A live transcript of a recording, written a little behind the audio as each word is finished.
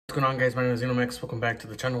What's going on, guys? My name is Xenomix. Welcome back to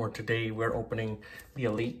the channel, where today we're opening the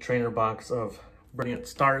Elite Trainer box of Brilliant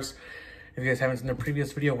Stars. If you guys haven't seen the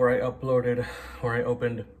previous video where I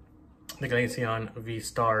opened the Glaceon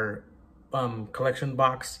V-Star collection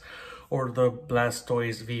box, or the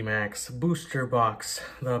Blastoise VMAX booster box,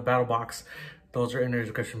 the battle box, those are in the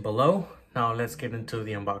description below. Now let's get into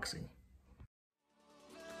the unboxing.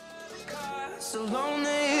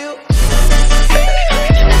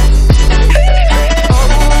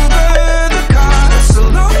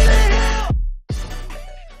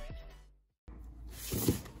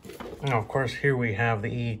 Now, of course, here we have the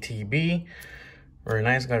ETB. Very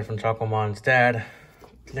nice, got it from Chocomon's dad.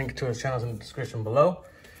 Link to his channel is in the description below.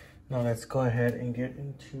 Now let's go ahead and get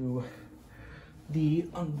into the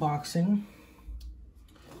unboxing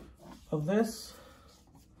of this.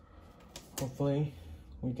 Hopefully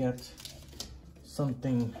we get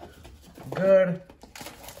something good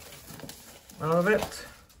out of it.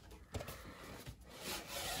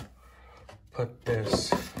 Put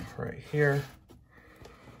this right here.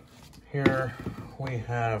 Here we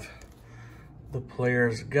have the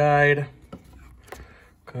player's guide.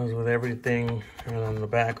 Comes with everything, and on the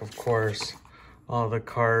back, of course, all the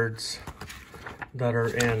cards that are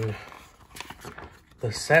in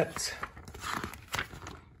the set.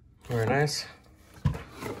 Very nice.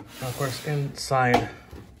 Now, of course, inside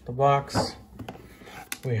the box,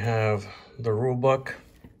 we have the rule book,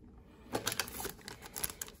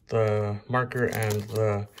 the marker and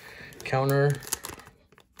the counter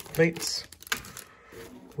plates.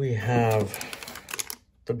 We have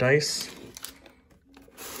the dice.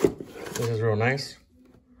 This is real nice.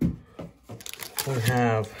 We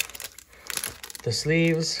have the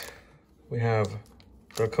sleeves. We have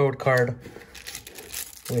the code card.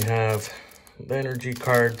 We have the energy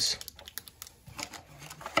cards.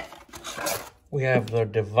 We have the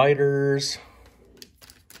dividers.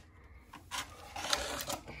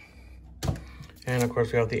 And of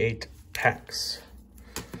course we have the 8 packs.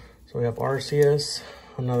 So we have Arceus,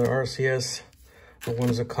 another Arceus, a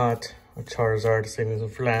Whimsicott, a Charizard, saving them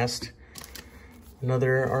for last.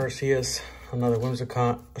 Another Arceus, another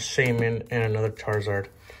Whimsicott, a Shaman, and another Charizard.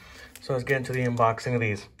 So let's get into the unboxing of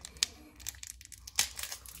these.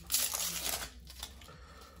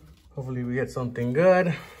 Hopefully we get something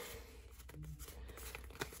good.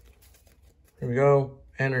 Here we go.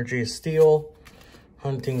 Energy Steel,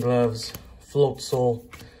 Hunting Gloves, Floatzel,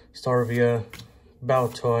 Starvia,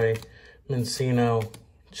 Baltoy, Mincino,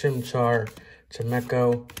 Chimchar,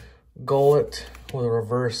 Chimecho, Golett with a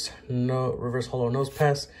reverse hollow nose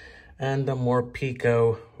pass, and the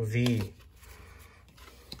Morpeko V.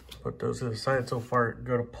 Put those to the side. So far,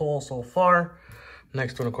 good to pull so far.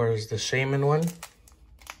 Next one, of course, is the Shaman one.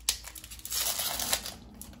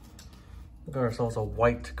 We got ourselves a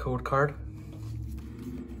white code card.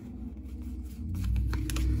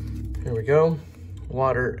 Here we go.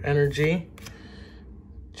 Water Energy,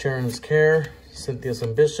 Charon's Care, Cynthia's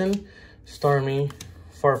Ambition, Starmie,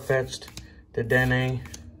 Farfetch'd, Dedenne,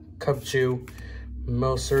 Cubchoo,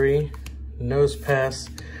 Mosery, Nosepass,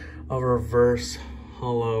 a reverse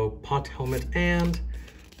hollow pot helmet, and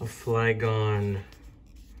a Flygon.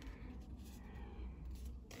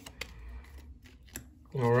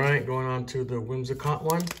 All right, going on to the Whimsicott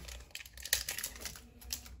one.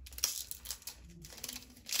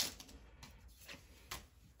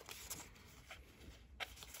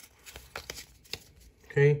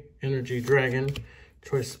 Okay, Energy Dragon,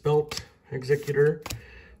 Choice Belt, Executor,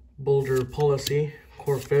 Boulder Policy,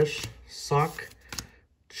 Corphish, Sock,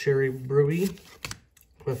 Cherry Brewy,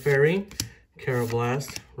 Clefairy,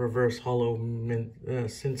 Carablast, Reverse Hollow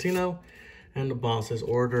Cincino, and the Boss's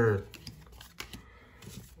Order.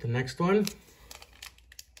 The next one.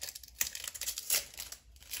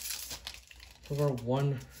 So far,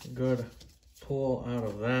 one good pull out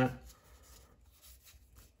of that.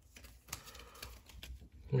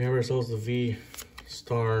 We have ourselves the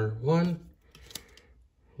V-Star 1.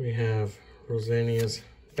 We have Rosania's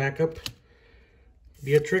Backup,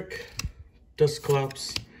 Beatrix,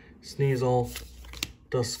 Dusclops, Sneasel,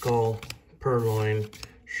 Duskull, Purloin,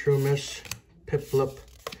 Shroomish, Piplup,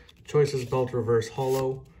 Choices Belt Reverse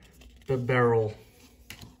Hollow, the Barrel.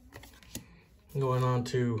 Going on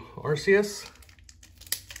to Arceus.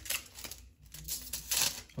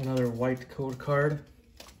 Another white code card.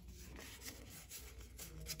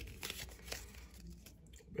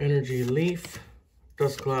 Energy Leaf,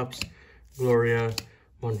 Dusclops, Gloria,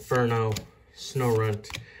 Monferno, Snorunt,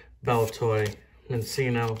 Baltoy,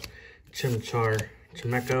 Mincino, Chimchar,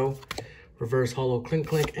 Chimecho, Reverse Hollow Clink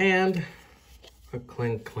Clink, and a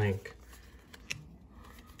Clink Clink.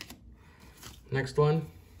 Next one.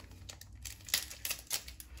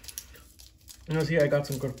 And as here, I got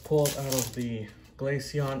some good pulls out of the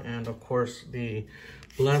Glaceon and of course the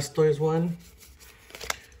Blastoise one.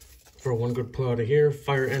 For one good pull out of here,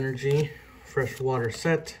 Fire Energy, Freshwater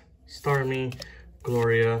Set, Starmie,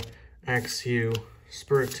 Gloria, Axew,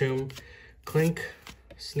 Spiritomb, Clink,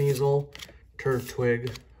 Sneasel,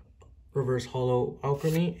 Turtwig, Reverse Hollow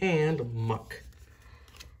Alchemy, and Muck.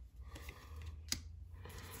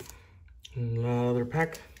 Another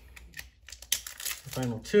pack. The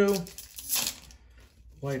final two.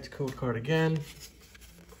 White code card again.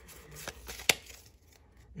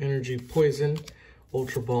 Energy Poison,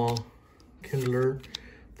 Ultra Ball, Kindler,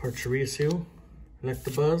 Pachirisu,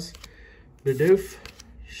 Electabuzz, Bidoof,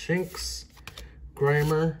 Shinx,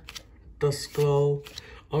 Grimer, Duskull,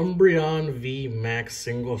 Umbreon V Max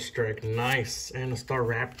Single Strike. Nice. And a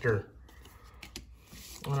Staraptor.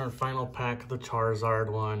 On our final pack, the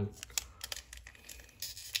Charizard one.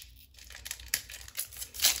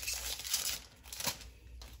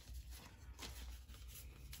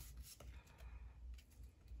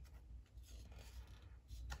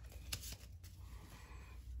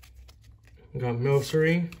 We got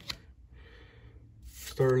Milcery,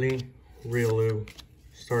 Starly, Riolu,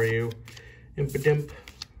 Staryu, Impidimp,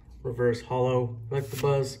 Reverse Hollow,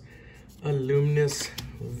 Electabuzz, Illuminous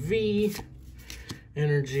V,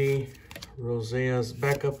 Energy, Rosea's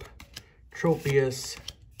Backup, Tropius,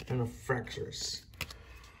 and a Fraxurus.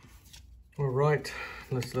 Alright,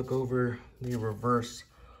 let's look over the reverse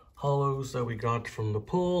hollows that we got from the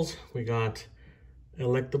pulls. We got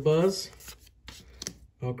Electabuzz,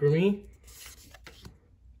 Alchemy,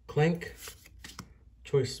 Clank,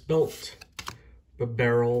 Choice Belt,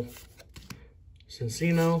 Barrel,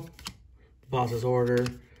 Cincino, Boss's Order,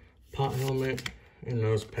 Pot Helmet, and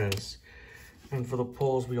Nose Pens. And for the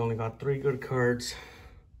pulls, we only got 3 good cards.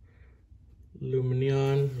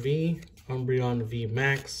 Lumineon V, Umbreon V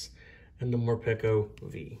Max, and the Morpeko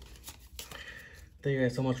V. Thank you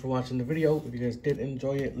guys so much for watching the video. If you guys did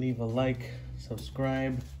enjoy it, leave a like,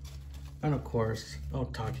 subscribe, and of course, I'll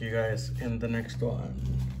talk to you guys in the next one.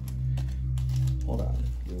 Hold on,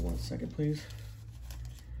 give me 1 second, please.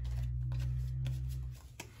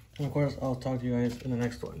 And of course, I'll talk to you guys in the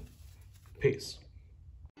next one. Peace.